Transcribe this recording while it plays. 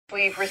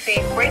We've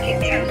received breaking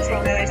news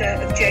from the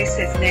murder of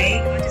Joseph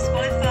Nee,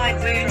 disqualified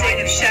wounding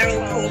of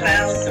Cheryl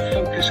Corbell. The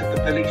focus of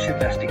the police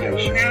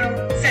investigation.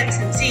 Now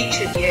sentence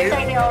each of you.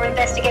 They are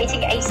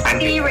investigating a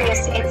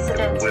serious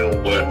incident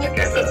We'll work in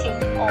together, the city.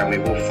 and we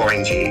will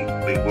find you.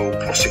 We will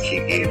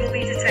prosecute You you. will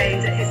be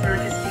detained at His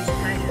Majesty's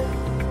pleasure.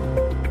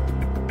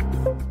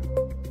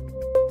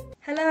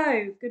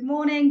 Hello, good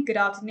morning, good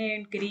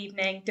afternoon, good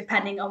evening,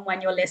 depending on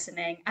when you're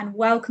listening, and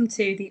welcome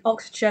to the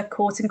Oxfordshire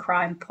Court and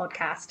Crime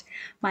podcast.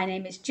 My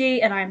name is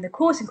G and I am the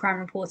Court and Crime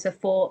reporter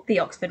for the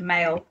Oxford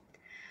Mail.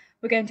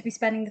 We're going to be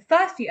spending the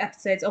first few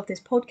episodes of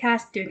this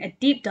podcast doing a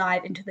deep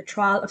dive into the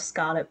trial of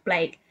Scarlett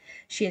Blake.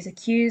 She is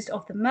accused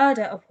of the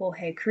murder of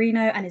Jorge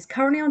Carreno and is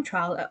currently on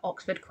trial at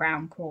Oxford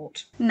Crown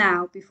Court.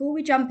 Now, before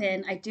we jump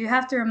in, I do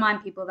have to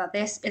remind people that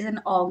this is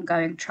an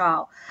ongoing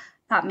trial.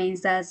 That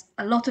means there's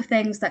a lot of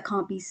things that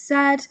can't be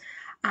said,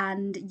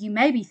 and you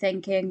may be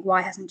thinking,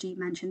 why hasn't G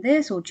mentioned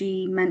this or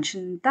G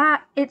mentioned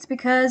that? It's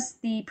because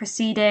the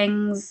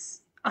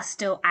proceedings are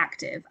still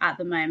active at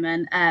the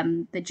moment.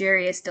 The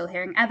jury is still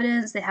hearing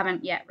evidence. They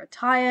haven't yet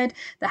retired.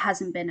 There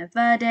hasn't been a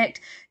verdict.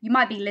 You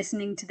might be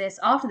listening to this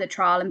after the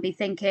trial and be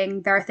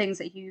thinking there are things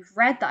that you've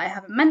read that I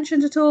haven't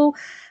mentioned at all.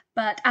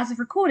 But as of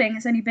recording,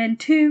 it's only been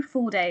 2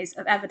 full days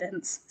of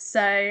evidence.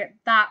 So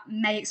that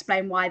may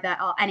explain why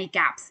there are any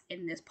gaps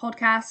in this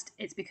podcast.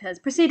 It's because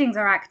proceedings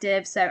are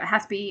active, so I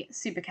have to be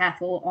super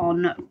careful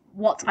on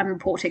what I'm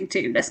reporting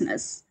to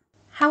listeners.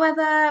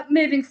 However,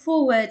 moving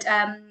forward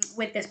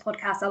with this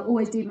podcast, I'll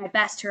always do my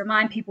best to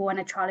remind people when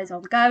a trial is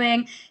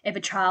ongoing, if a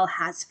trial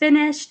has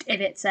finished,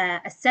 if it's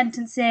a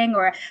sentencing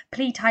or a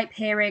plea type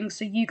hearing,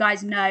 so you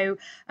guys know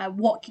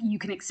what you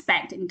can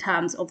expect in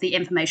terms of the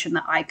information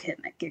that I can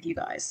give you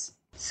guys.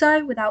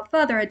 So without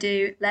further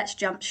ado, let's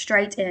jump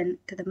straight in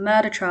to the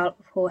murder trial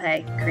of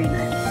Jorge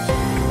Carreno.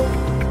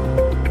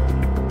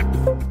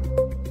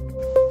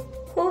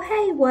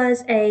 Jorge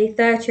was a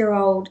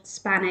 30-year-old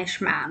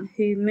Spanish man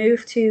who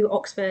moved to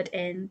Oxford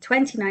in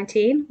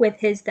 2019 with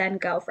his then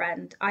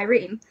girlfriend,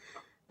 Irene.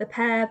 The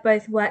pair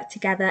both worked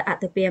together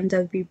at the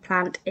BMW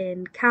plant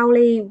in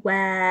Cowley,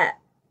 where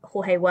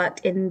Jorge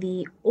worked in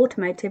the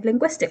automotive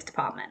linguistics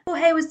department.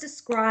 Jorge was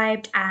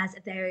described as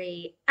a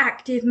very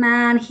active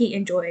man. He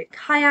enjoyed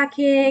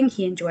kayaking,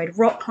 he enjoyed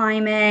rock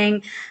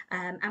climbing,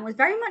 and was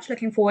very much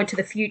looking forward to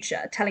the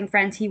future, telling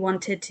friends he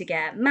wanted to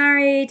get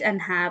married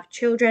and have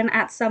children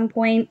at some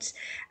point,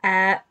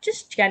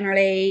 just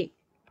generally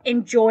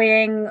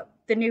enjoying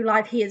the new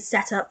life he had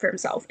set up for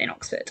himself in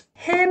Oxford.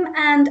 Him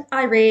and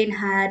Irene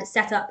had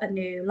set up a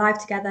new life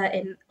together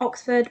in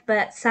Oxford,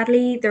 but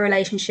sadly the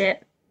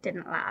relationship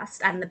didn't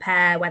last and the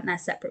pair went their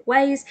separate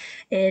ways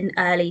in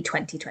early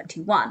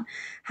 2021.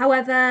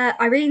 However,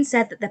 Irene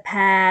said that the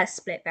pair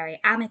split very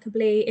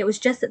amicably. It was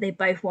just that they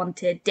both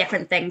wanted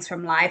different things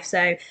from life,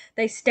 so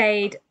they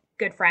stayed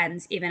good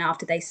friends even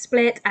after they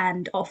split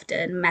and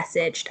often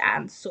messaged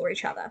and saw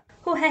each other.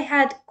 Jorge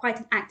had quite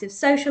an active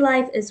social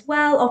life as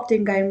well,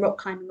 often going rock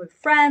climbing with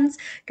friends,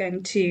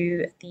 going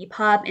to the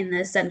pub in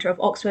the centre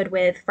of Oxford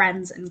with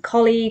friends and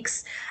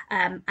colleagues,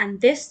 and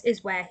this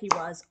is where he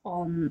was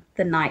on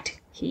the night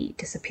he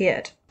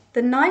disappeared.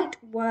 The night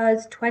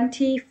was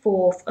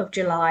 24th of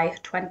July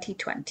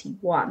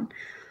 2021.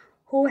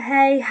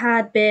 Jorge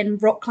had been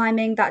rock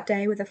climbing that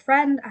day with a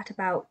friend at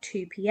about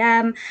 2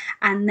 p.m.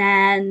 and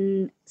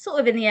then sort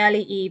of in the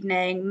early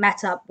evening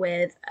met up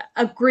with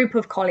a group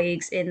of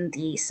colleagues in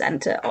the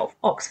centre of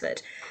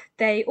Oxford.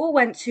 They all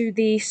went to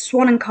the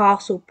Swan and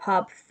Castle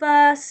pub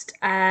first,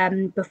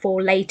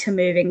 before later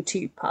moving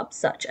to pubs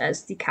such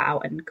as the Cow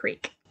and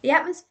Creek. The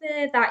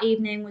atmosphere that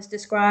evening was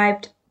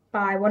described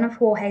by one of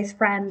Jorge's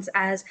friends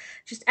as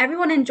just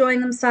everyone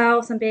enjoying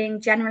themselves and being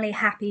generally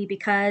happy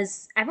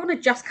because everyone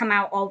had just come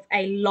out of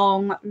a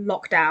long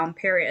lockdown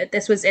period.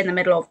 This was in the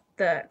middle of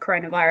the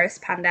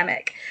coronavirus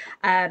pandemic,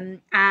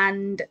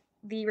 and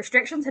the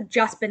restrictions had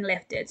just been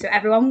lifted. So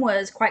everyone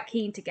was quite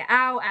keen to get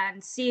out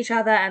and see each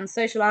other and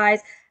socialise,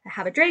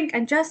 have a drink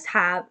and just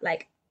have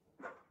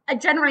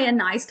generally a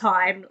nice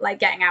time,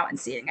 getting out and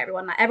seeing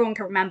everyone. Everyone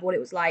can remember what it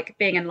was like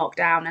being in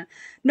lockdown and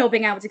not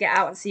being able to get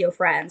out and see your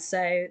friends.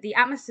 So the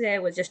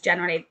atmosphere was just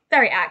generally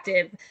very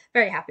active,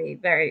 very happy,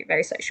 very,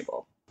 very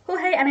sociable.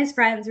 Jorge and his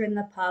friends were in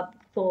the pub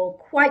for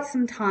quite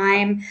some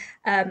time,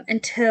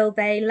 until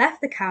they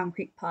left the Cow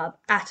Creek pub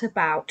at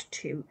about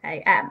 2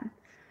 a.m.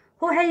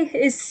 Jorge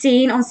is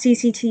seen on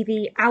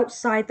CCTV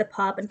outside the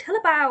pub until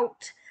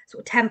about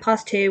sort of 10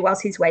 past 2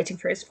 whilst he's waiting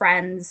for his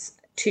friends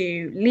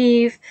to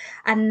leave,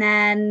 and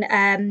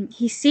then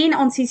he's seen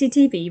on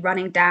CCTV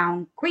running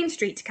down Queen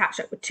Street to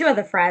catch up with 2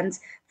 other friends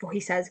before he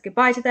says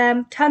goodbye to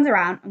them, turns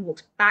around and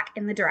walks back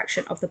in the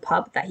direction of the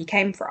pub that he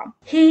came from.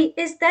 He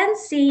is then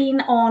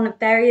seen on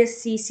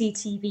various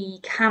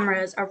CCTV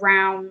cameras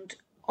around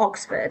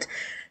Oxford.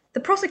 The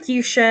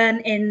prosecution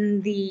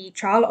in the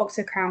trial at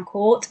Oxford Crown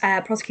Court,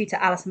 prosecutor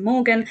Alison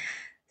Morgan,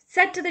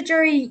 said to the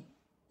jury,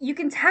 you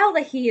can tell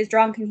that he is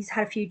drunk and he's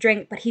had a few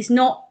drinks, but he's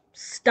not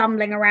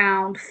stumbling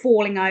around,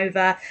 falling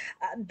over,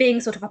 being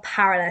sort of a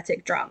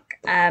paralytic drunk.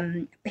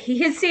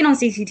 He is seen on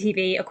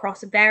CCTV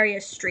across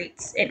various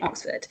streets in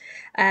Oxford.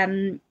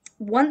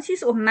 Once you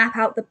sort of map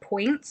out the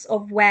points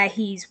of where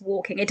he's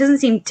walking, it doesn't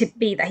seem to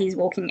be that he's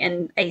walking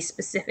in a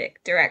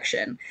specific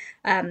direction.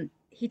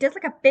 He does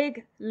like a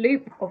big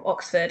loop of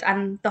Oxford,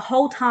 and the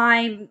whole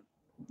time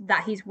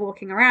that he's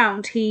walking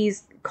around,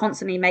 he's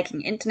constantly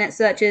making internet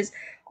searches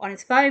on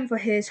his phone for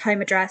his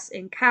home address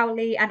in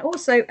Cowley and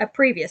also a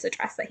previous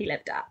address that he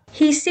lived at.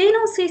 He's seen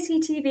on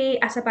CCTV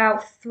at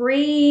about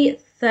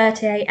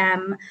 3:30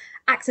 a.m.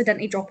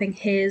 accidentally dropping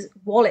his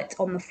wallet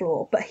on the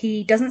floor, but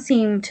he doesn't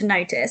seem to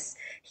notice.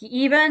 He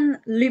even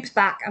loops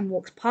back and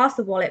walks past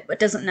the wallet but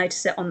doesn't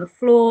notice it on the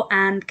floor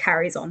and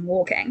carries on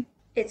walking.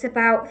 It's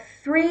about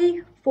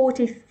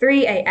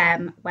 3:43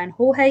 a.m. when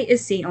Jorge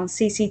is seen on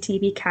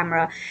CCTV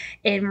camera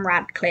in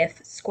Radcliffe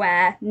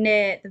Square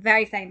near the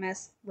very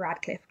famous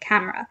Radcliffe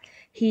camera.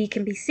 He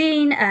can be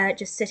seen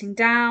just sitting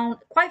down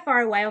quite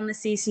far away on the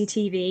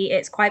CCTV.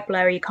 It's quite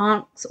blurry. You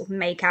can't sort of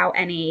make out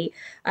any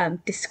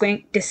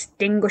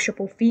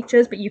distinguishable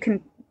features, but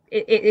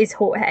it is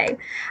Jorge.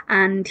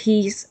 And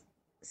he's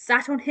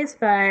sat on his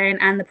phone,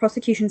 and the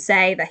prosecution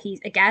say that he's,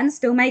 again,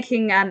 still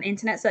making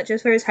internet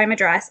searches for his home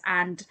address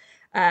and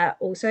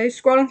also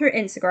scrolling through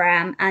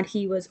Instagram, and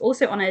he was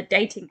also on a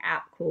dating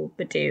app called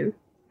Badoo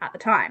at the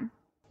time.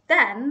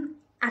 Then,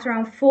 at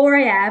around 4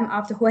 a.m,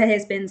 after Jorge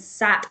has been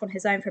sat on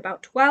his own for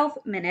about 12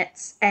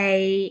 minutes,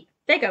 a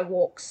figure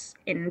walks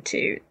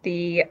into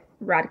the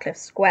Radcliffe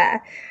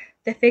Square.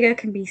 The figure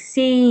can be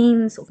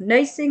seen sort of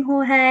noticing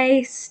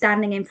Jorge,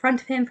 standing in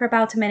front of him for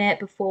about a minute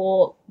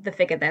before the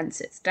figure then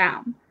sits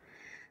down.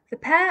 The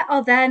pair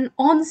are then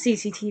on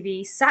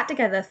CCTV, sat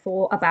together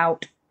for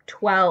about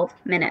 12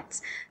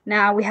 minutes.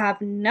 Now, we have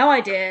no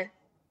idea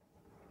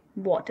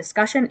what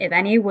discussion, if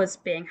any, was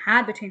being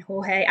had between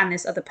Jorge and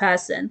this other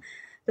person.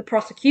 The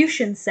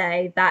prosecution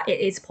say that it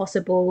is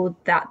possible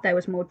that there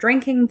was more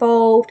drinking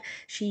involved.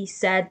 She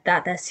said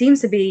that there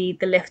seems to be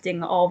the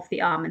lifting of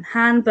the arm and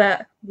hand,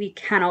 but we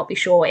cannot be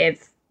sure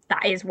if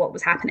that is what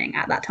was happening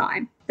at that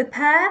time. The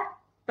pair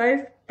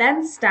both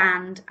then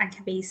stand and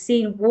can be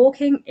seen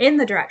walking in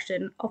the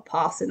direction of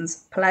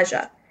Parsons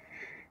Pleasure.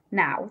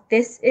 Now,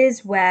 this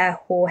is where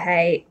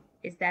Jorge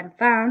is then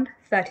found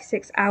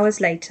 36 hours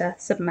later,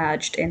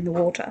 submerged in the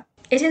water.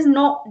 It is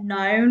not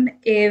known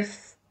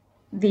if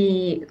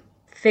the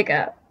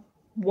figure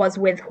was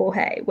with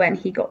Jorge when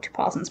he got to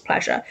Parsons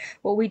Pleasure.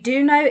 What we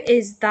do know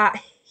is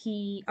that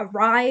he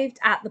arrived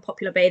at the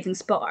popular bathing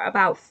spot at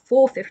about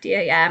 4:50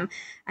 a.m.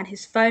 and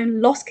his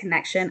phone lost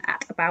connection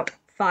at about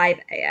 5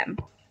 a.m.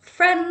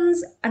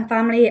 Friends and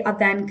family are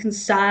then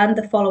concerned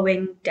the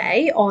following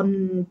day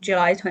on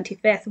July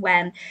 25th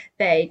when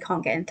they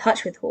can't get in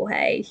touch with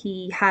Jorge.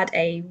 He had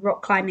a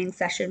rock climbing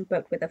session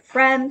booked with a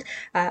friend,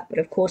 but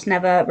of course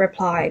never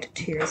replied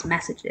to his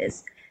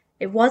messages.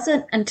 It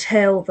wasn't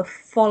until the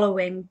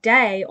following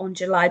day on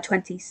July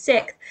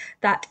 26th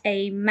that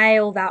a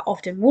male that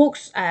often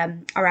walks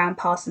around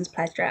Parsons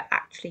Pleasure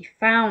actually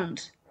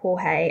found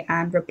Jorge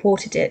and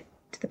reported it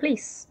to the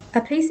police. A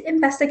police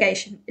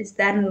investigation is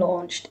then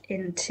launched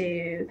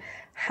into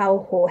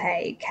how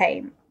Jorge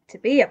came to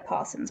be at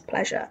Parsons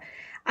Pleasure,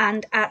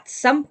 and at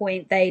some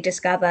point they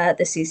discover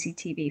the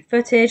CCTV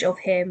footage of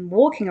him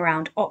walking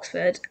around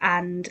Oxford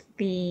and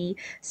the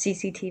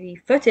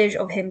CCTV footage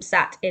of him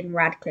sat in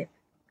Radcliffe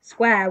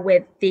Square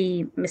with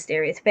the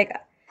mysterious figure.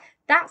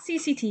 That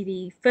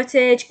CCTV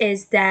footage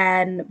is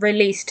then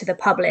released to the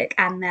public,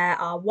 and there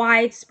are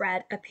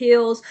widespread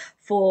appeals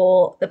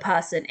for the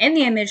person in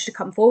the image to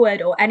come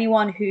forward, or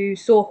anyone who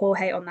saw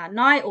Jorge on that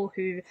night or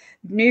who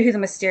knew who the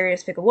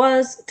mysterious figure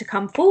was to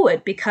come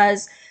forward,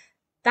 because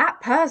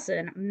that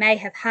person may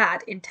have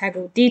had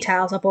integral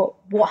details about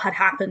what had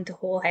happened to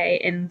Jorge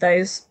in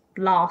those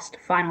last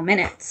final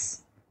minutes.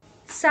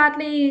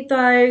 Sadly,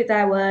 though,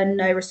 there were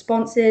no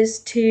responses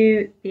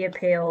to the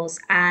appeals,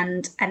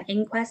 and an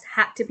inquest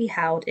had to be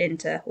held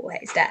into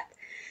Jorge's death.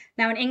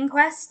 Now, an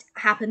inquest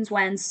happens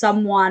when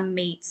someone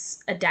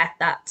meets a death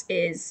that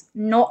is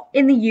not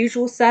in the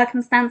usual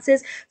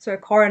circumstances, so a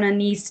coroner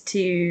needs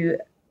to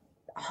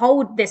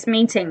hold this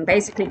meeting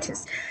basically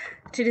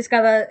to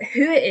discover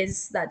who it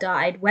is that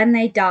died, when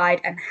they died,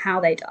 and how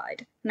they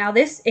died. Now,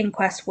 this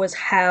inquest was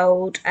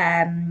held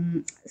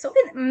sort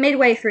of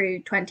midway through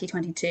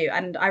 2022,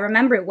 and I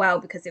remember it well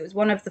because it was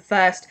one of the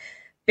first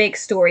big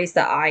stories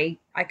that I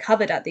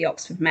covered at the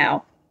Oxford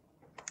Mail.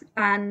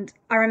 And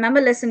I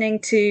remember listening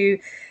to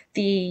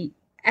the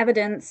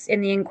evidence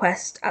in the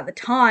inquest at the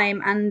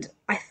time, and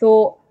I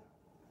thought,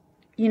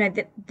 you know,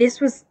 that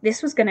this was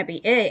going to be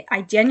it.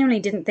 I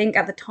genuinely didn't think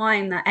at the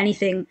time that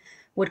anything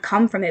would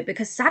come from it,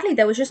 because sadly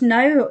there was just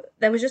no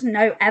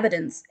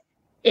evidence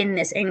in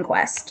this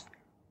inquest.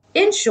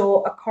 In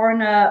short, a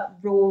coroner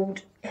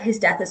ruled his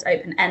death as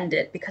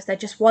open-ended because there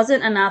just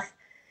wasn't enough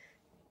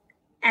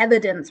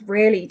evidence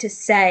really to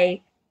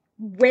say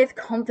with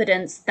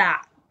confidence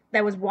that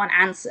there was one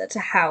answer to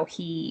how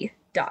he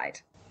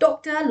died.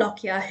 Dr.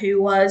 Lockyer, who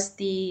was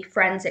the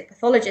forensic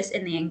pathologist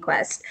in the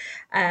inquest,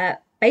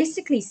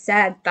 basically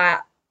said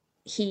that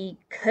he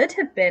could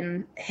have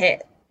been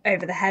hit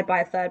over the head by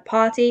a third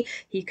party.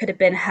 He could have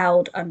been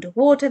held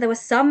underwater. There was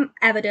some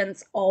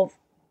evidence of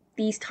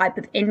these type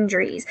of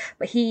injuries,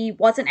 but he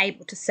wasn't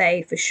able to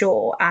say for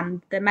sure.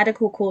 And the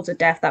medical cause of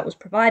death that was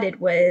provided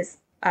was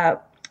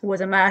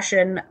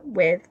immersion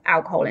with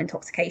alcohol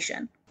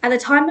intoxication. At the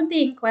time of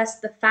the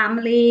inquest, the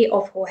family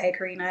of Jorge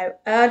Carreno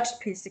urged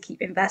police to keep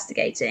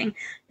investigating.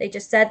 They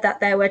just said that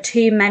there were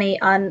too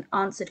many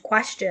unanswered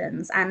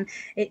questions, and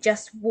it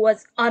just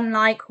was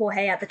unlike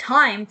Jorge at the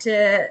time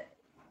to,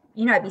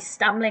 be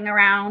stumbling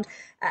around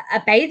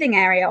a bathing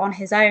area on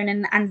his own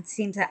and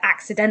seem to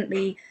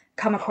accidentally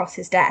come across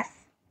his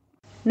death.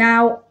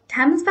 Now,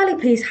 Thames Valley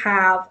Police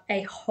have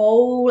a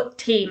whole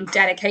team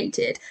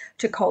dedicated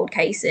to cold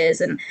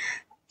cases and,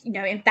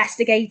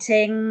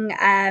 investigating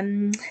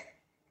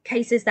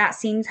cases that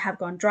seem to have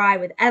gone dry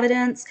with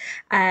evidence.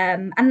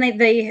 And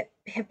they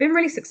have been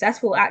really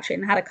successful, actually,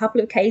 and had a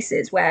couple of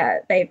cases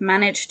where they've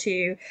managed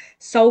to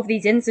solve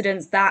these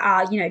incidents that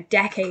are,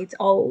 decades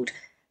old.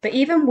 But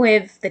even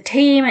with the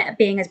team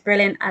being as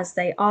brilliant as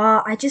they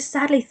are, I just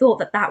sadly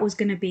thought that was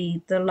going to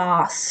be the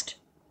last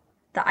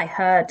that I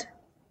heard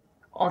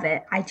of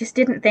it. I just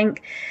didn't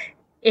think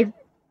if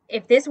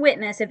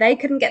they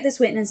couldn't get this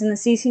witness and the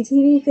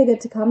CCTV figure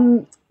to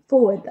come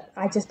forward,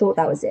 I just thought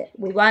that was it.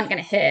 We weren't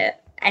going to hear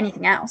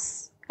anything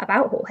else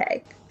about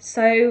Jorge.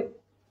 So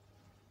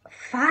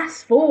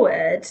fast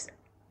forward,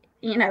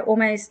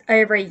 almost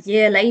over a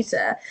year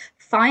later,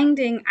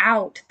 finding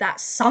out that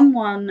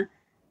someone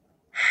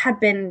had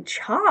been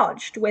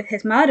charged with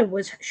his murder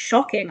was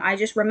shocking. I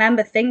just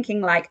remember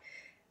thinking,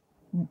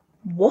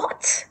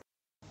 what?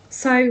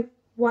 So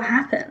what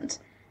happened?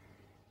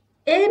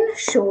 In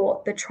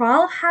short, the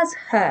trial has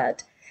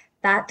heard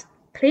that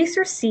police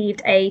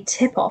received a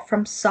tip-off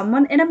from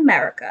someone in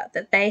America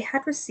that they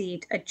had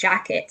received a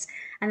jacket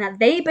and that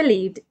they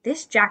believed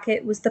this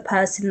jacket was the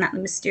person that the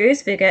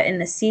mysterious figure in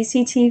the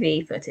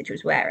CCTV footage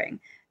was wearing.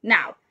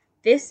 Now,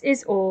 this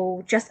is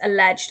all just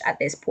alleged at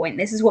this point.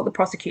 This is what the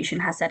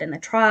prosecution has said in the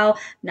trial.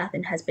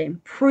 Nothing has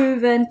been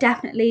proven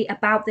definitely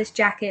about this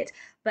jacket,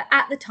 but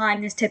at the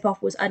time, this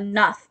tip-off was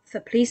enough for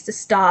police to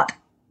start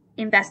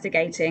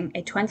investigating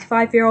a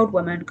 25-year-old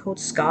woman called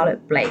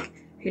Scarlett Blake,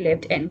 who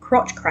lived in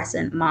Crotch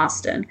Crescent,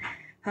 Marston.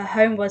 Her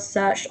home was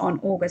searched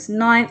on August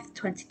 9th,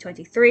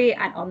 2023,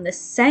 and on the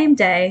same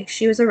day,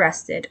 she was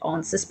arrested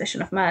on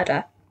suspicion of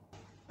murder.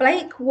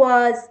 Blake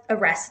was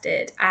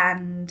arrested,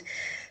 and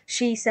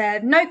she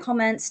said no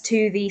comments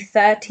to the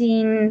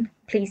 13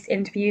 police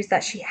interviews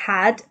that she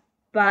had,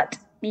 but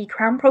the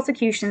Crown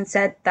prosecution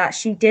said that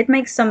she did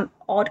make some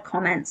odd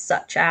comments,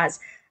 such as,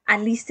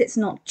 "At least it's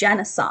not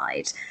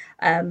genocide,"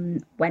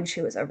 when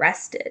she was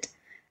arrested.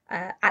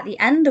 At the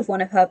end of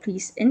one of her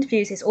police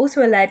interviews, it's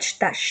also alleged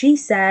that she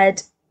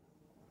said,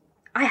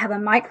 "I have a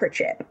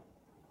microchip."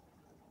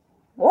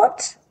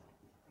 What?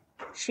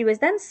 She was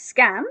then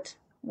scanned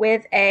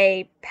with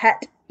a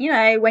pet,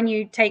 when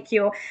you take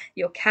your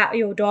cat or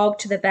your dog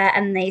to the vet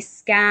and they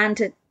scan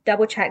to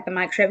double check the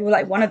microchip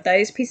with one of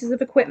those pieces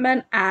of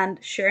equipment,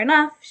 and sure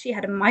enough, she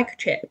had a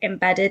microchip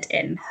embedded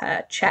in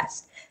her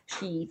chest.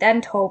 She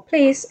then told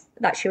police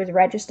that she was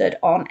registered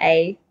on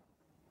a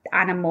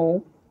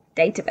animal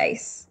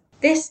database.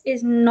 This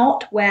is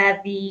not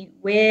where the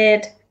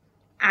weird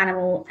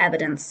animal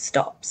evidence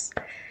stops.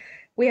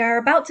 We are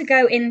about to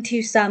go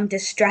into some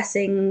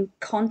distressing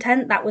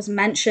content that was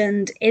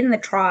mentioned in the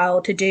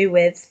trial to do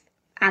with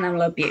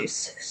animal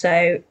abuse.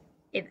 So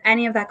if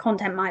any of that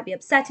content might be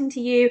upsetting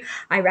to you,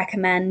 I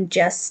recommend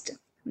just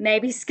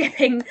maybe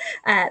skipping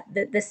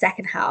the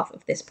second half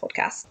of this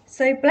podcast.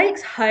 So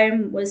Blake's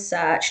home was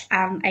searched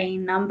and a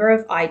number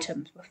of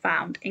items were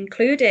found,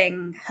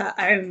 including her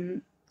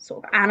own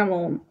sort of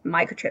animal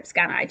microchip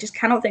scanner. I just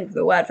cannot think of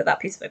the word for that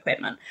piece of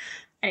equipment.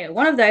 Anyway,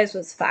 one of those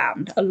was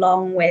found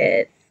along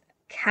with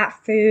cat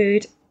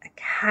food, a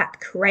cat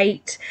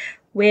crate,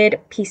 weird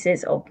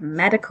pieces of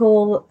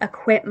medical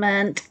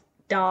equipment,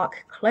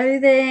 dark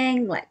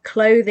clothing,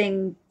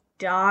 clothing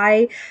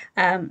dye,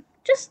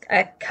 just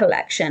a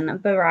collection, a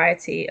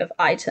variety of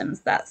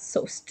items that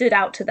sort of stood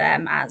out to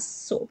them as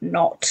sort of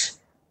not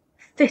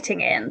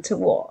fitting into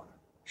what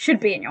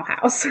should be in your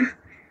house.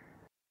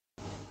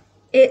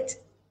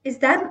 It is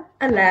then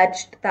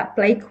alleged that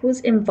Blake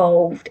was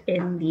involved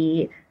in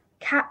the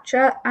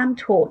capture and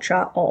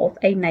torture of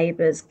a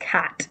neighbour's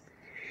cat.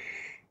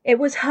 It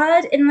was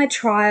heard in the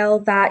trial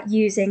that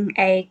using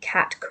a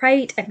cat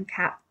crate and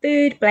cat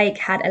food, Blake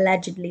had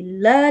allegedly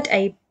lured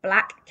a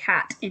black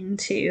cat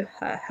into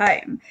her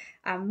home.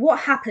 And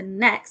what happened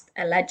next,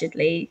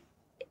 allegedly,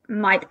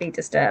 might be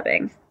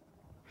disturbing.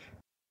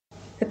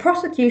 The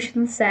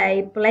prosecution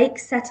say Blake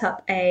set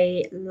up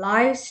a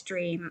live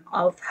stream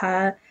of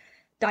her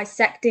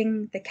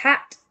dissecting the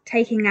cat,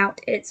 taking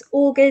out its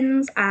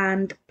organs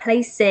and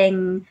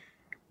placing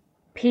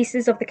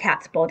pieces of the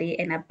cat's body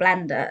in a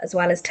blender, as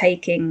well as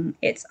taking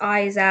its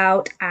eyes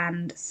out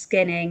and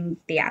skinning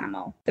the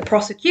animal. The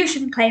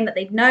prosecution claimed that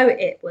they know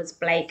it was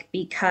Blake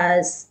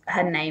because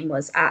her name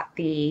was at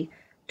the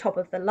top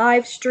of the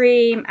live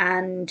stream,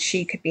 and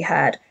she could be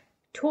heard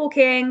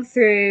talking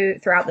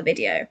throughout the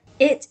video.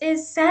 It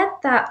is said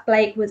that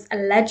Blake was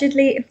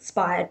allegedly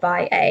inspired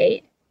by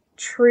a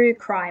true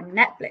crime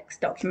Netflix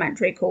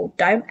documentary called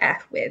Don't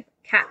F With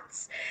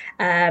Cats,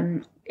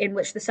 in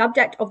which the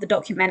subject of the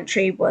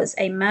documentary was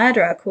a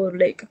murderer called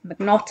Luke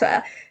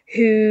Magnotta,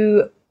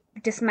 who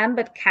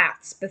dismembered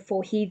cats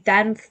before he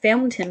then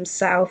filmed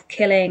himself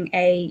killing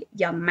a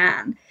young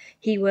man.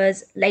 He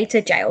was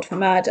later jailed for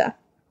murder.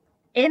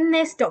 In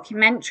this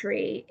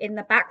documentary, in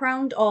the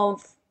background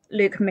of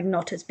Luke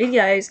Magnotta's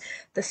videos,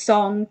 the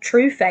song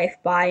True Faith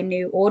by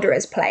New Order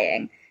is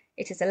playing.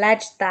 It is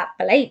alleged that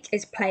Blake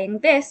is playing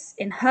this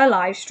in her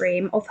live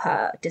stream of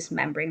her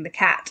dismembering the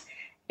cat.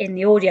 In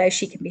the audio,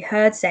 she can be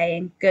heard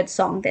saying, "Good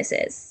song this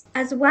is."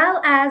 As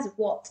well as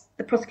what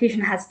the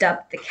prosecution has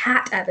dubbed the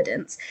cat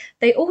evidence,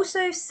 they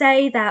also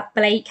say that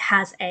Blake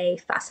has a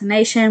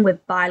fascination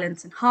with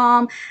violence and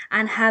harm,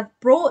 and have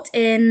brought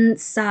in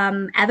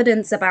some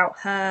evidence about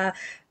her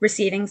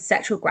receiving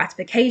sexual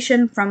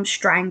gratification from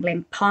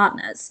strangling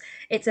partners.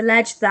 It's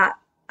alleged that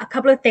a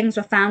couple of things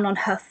were found on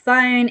her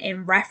phone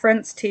in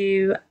reference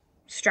to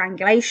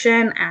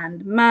strangulation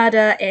and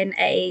murder in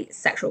a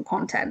sexual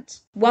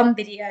content. One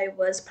video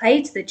was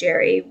played to the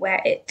jury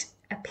where it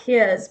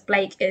appears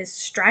Blake is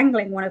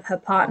strangling one of her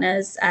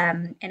partners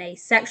in a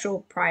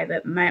sexual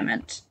private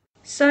moment.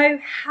 So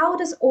how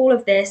does all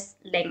of this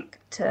link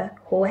to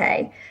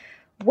Jorge?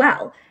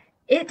 Well,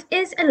 it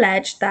is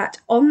alleged that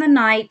on the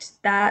night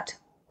that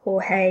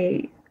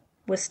Jorge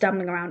was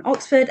stumbling around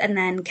Oxford and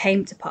then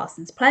came to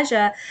Parsons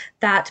Pleasure,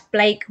 that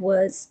Blake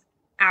was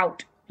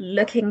out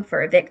looking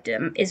for a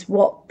victim, is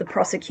what the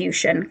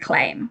prosecution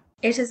claim.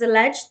 It is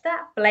alleged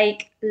that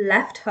Blake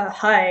left her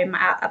home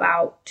at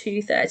about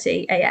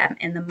 2:30 a.m.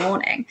 in the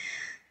morning.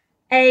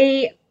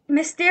 A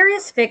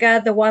mysterious figure,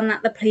 the one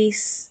that the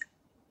police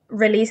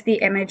released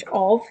the image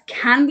of,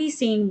 can be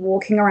seen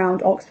walking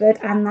around Oxford,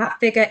 and that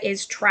figure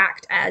is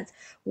tracked as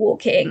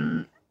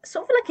walking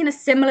sort of like in a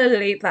similar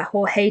loop that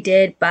Jorge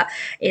did, but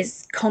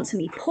is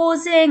constantly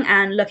pausing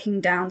and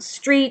looking down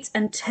streets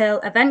until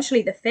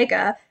eventually the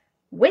figure,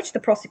 which the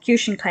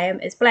prosecution claim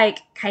is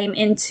Blake, came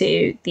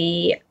into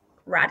the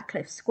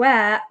Radcliffe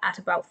Square at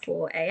about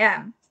 4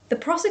 a.m. The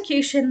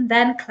prosecution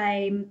then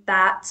claimed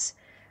that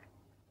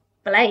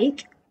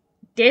Blake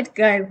did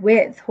go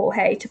with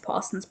Jorge to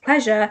Parsons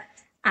Pleasure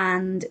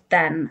and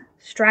then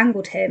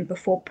strangled him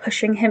before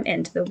pushing him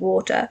into the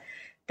water.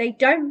 They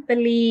don't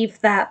believe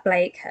that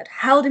Blake had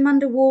held him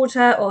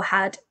underwater or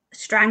had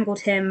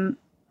strangled him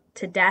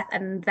to death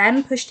and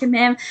then pushed him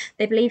in.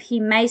 They believe he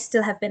may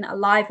still have been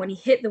alive when he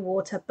hit the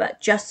water,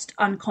 but just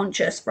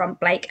unconscious from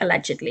Blake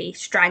allegedly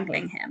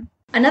strangling him.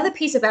 Another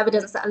piece of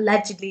evidence that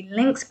allegedly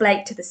links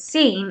Blake to the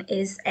scene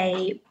is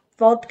a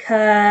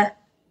vodka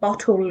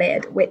bottle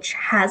lid, which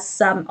has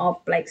some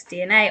of Blake's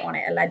DNA on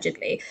it,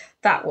 allegedly,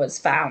 that was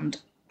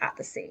found at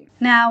the scene.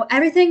 Now,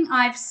 everything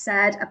I've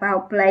said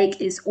about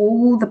Blake is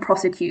all the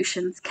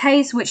prosecution's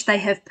case, which they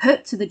have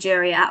put to the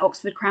jury at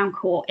Oxford Crown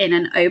Court in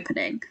an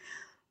opening.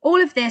 All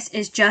of this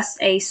is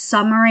just a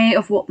summary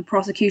of what the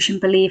prosecution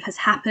believe has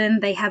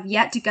happened. They have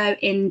yet to go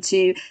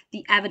into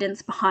the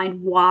evidence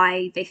behind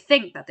why they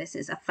think that this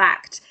is a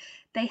fact.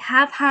 They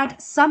have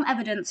had some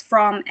evidence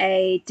from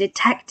a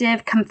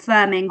detective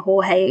confirming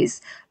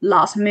Jorge's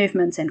last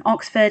movements in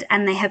Oxford,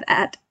 and they have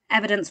had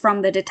evidence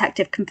from the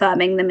detective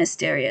confirming the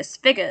mysterious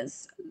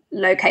figure's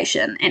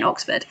location in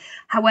Oxford.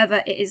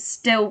 However, it is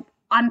still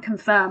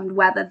unconfirmed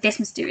whether this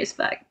mysterious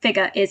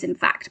figure is in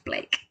fact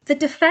Blake. The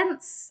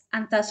defence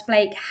and thus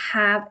Blake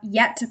have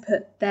yet to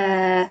put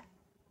their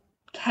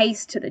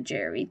case to the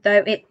jury,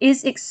 though it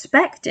is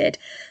expected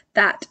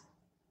that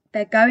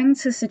they're going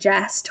to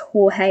suggest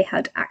Jorge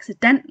had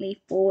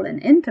accidentally fallen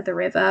into the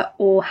river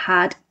or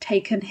had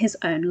taken his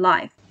own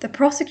life. The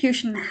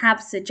prosecution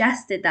have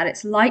suggested that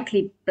it's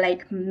likely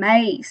Blake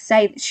may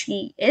say that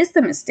she is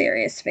the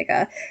mysterious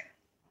figure,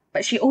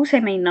 but she also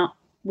may not.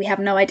 We have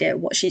no idea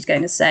what she's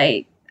going to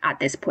say at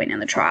this point in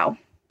the trial.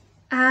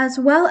 As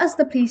well as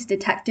the police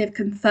detective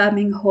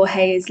confirming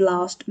Jorge's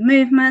last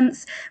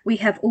movements, we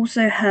have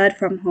also heard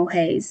from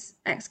Jorge's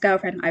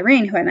ex-girlfriend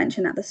Irene, who I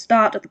mentioned at the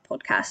start of the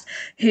podcast,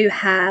 who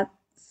has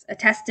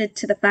attested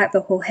to the fact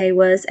that Jorge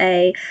was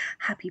a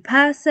happy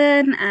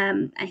person,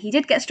 and he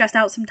did get stressed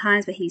out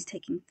sometimes, but he's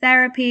taking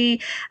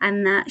therapy,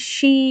 and that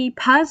she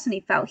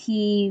personally felt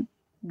he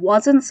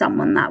wasn't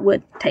someone that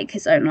would take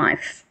his own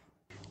life.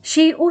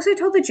 She also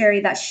told the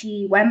jury that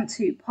she went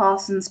to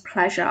Parsons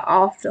Pleasure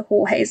after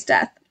Jorge's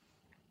death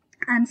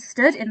and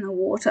stood in the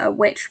water,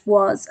 which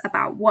was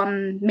about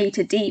 1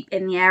 meter deep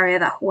in the area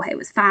that Jorge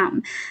was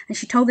found. And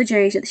she told the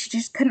jury that she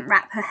just couldn't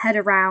wrap her head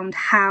around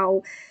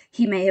how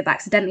he may have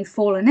accidentally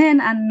fallen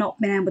in and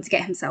not been able to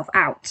get himself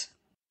out.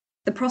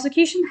 The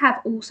prosecution have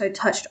also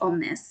touched on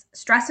this,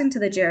 stressing to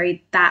the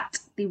jury that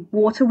the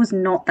water was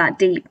not that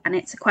deep, and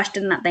it's a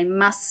question that they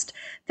must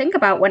think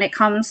about when it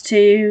comes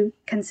to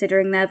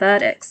considering their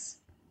verdicts.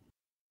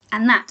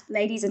 And that,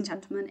 ladies and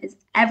gentlemen, is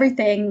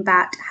everything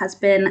that has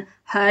been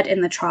heard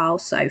in the trial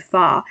so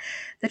far.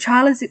 The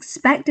trial is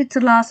expected to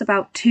last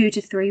about 2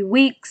 to 3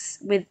 weeks,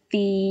 with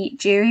the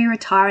jury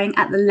retiring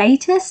at the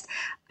latest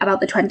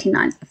about the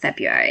 29th of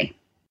February.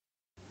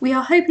 We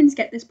are hoping to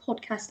get this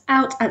podcast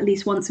out at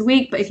least once a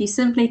week, but if you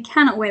simply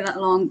cannot wait that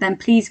long, then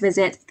please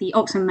visit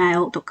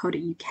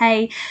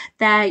theoxfordmail.co.uk.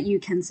 There you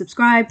can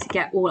subscribe to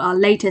get all our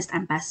latest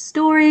and best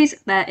stories.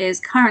 There is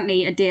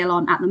currently a deal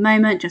on at the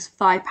moment, just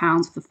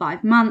 £5 for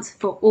 5 months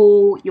for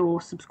all your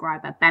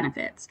subscriber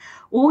benefits.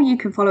 Or you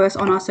can follow us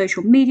on our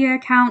social media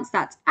accounts.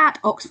 That's at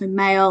Oxford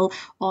Mail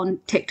on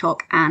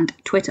TikTok and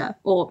Twitter,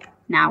 or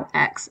now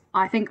X.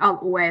 I think I'll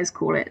always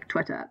call it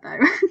Twitter though.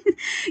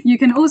 You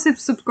can also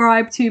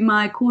subscribe to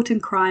my Court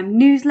and Crime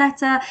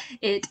newsletter.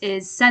 It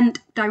is sent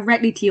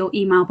directly to your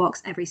email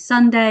box every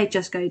Sunday.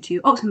 Just go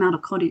to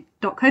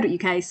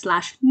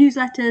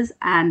oxfordmail.co.uk/newsletters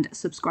and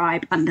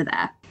subscribe under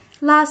there.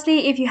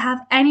 Lastly, if you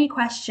have any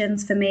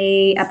questions for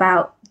me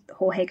about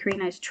Jorge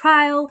Carreno's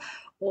trial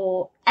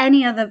or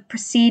any other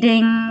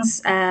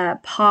proceedings,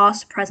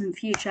 past, present,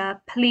 future,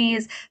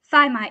 please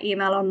find my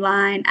email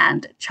online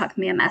and chuck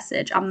me a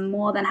message. I'm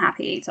more than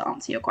happy to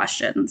answer your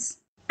questions.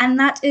 And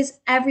that is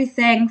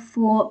everything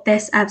for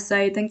this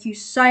episode. Thank you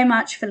so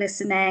much for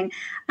listening,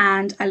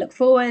 and I look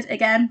forward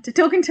again to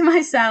talking to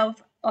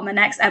myself on the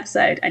next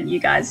episode and you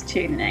guys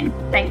tuning in.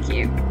 Thank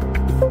you.